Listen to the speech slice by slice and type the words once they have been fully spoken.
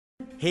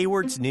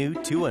Hayward's new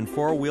 2- and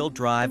 4-wheel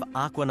drive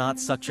Aquanaut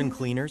suction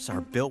cleaners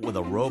are built with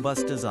a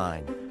robust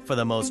design for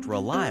the most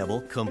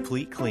reliable,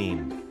 complete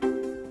clean.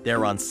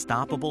 Their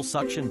unstoppable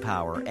suction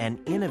power and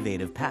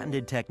innovative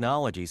patented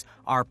technologies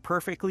are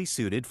perfectly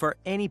suited for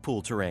any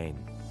pool terrain.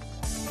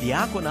 The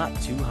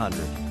Aquanaut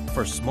 200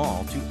 for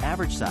small to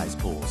average-sized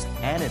pools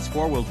and its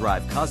 4-wheel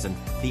drive cousin,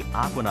 the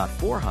Aquanaut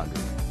 400,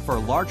 for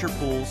larger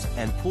pools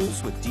and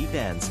pools with deep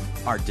ends,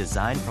 are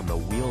designed from the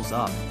wheels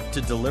up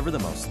to deliver the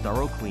most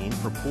thorough clean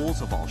for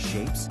pools of all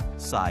shapes,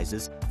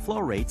 sizes, flow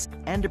rates,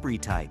 and debris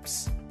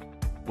types.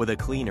 With a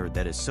cleaner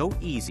that is so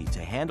easy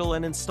to handle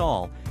and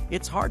install,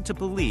 it's hard to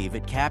believe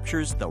it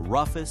captures the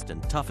roughest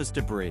and toughest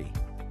debris.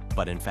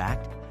 But in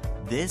fact,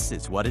 this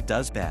is what it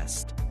does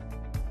best.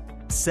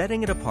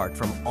 Setting it apart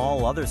from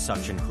all other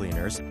suction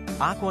cleaners,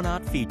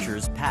 Aquanaut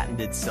features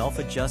patented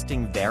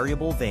self-adjusting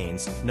variable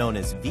vanes known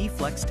as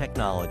V-Flex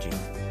technology.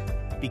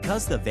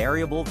 Because the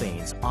variable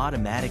vanes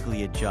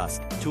automatically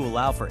adjust to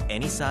allow for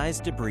any size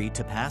debris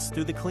to pass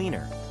through the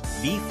cleaner,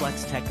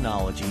 V-Flex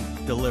technology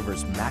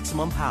delivers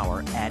maximum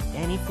power at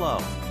any flow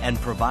and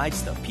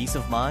provides the peace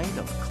of mind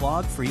of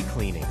clog-free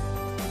cleaning.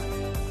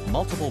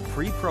 Multiple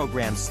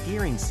pre-programmed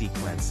steering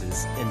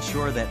sequences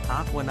ensure that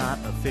Aquanaut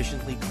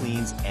efficiently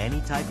cleans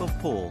any type of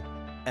pool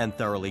and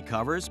thoroughly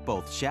covers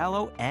both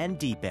shallow and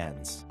deep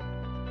ends.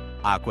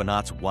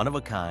 Aquanaut's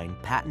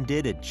one-of-a-kind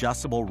patented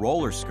adjustable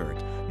roller skirt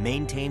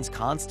maintains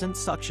constant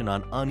suction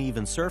on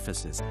uneven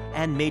surfaces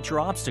and major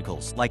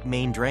obstacles like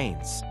main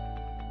drains.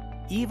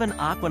 Even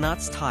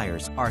Aquanaut's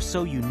tires are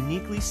so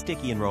uniquely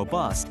sticky and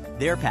robust,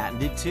 they're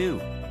patented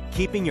too,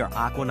 keeping your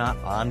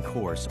Aquanaut on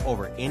course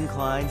over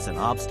inclines and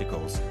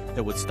obstacles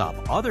that would stop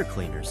other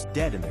cleaners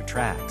dead in their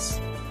tracks.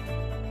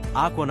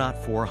 Aquanaut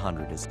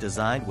 400 is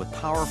designed with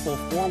powerful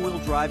 4-wheel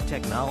drive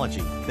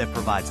technology that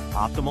provides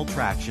optimal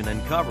traction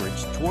and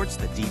coverage towards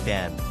the deep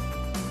end.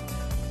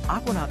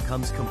 Aquanaut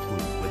comes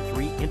complete with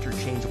 3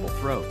 interchangeable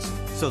throats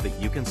so that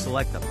you can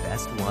select the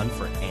best one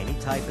for any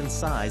type and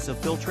size of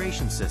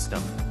filtration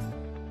system.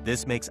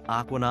 This makes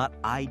Aquanaut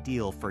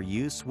ideal for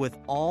use with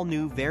all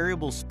new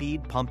variable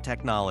speed pump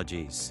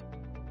technologies.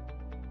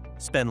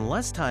 Spend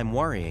less time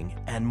worrying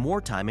and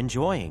more time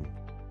enjoying.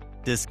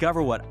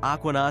 Discover what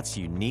Aquanaut's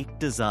unique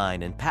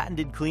design and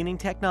patented cleaning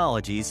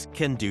technologies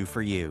can do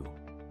for you.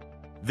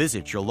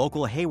 Visit your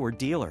local Hayward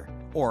dealer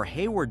or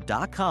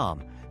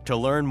hayward.com to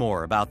learn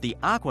more about the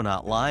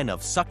Aquanaut line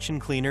of suction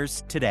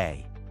cleaners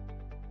today.